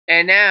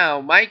And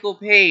now, Michael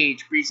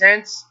Page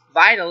presents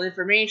vital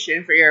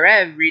information for your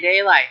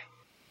everyday life.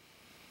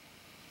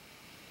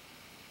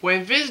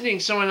 When visiting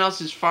someone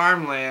else's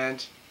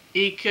farmland,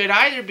 it could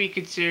either be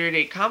considered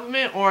a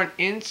compliment or an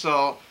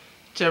insult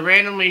to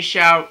randomly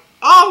shout,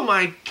 "Oh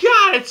my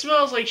god, it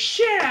smells like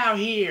shit out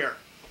here!"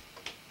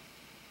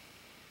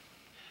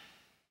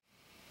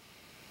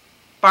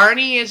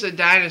 Barney is a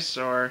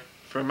dinosaur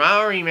from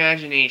our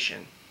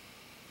imagination.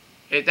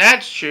 If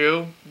that's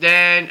true,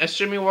 then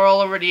assuming we're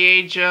all over the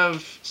age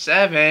of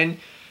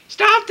 7,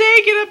 stop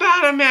thinking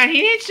about him, man.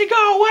 He needs to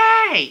go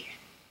away.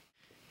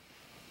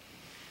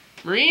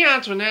 Marie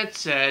Antoinette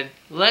said,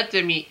 "Let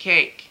them eat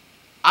cake."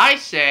 I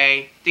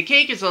say, the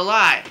cake is a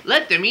lie.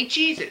 Let them eat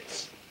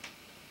cheez-its.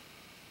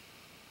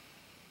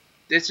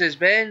 This has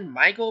been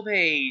Michael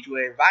Page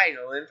with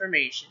vital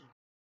information.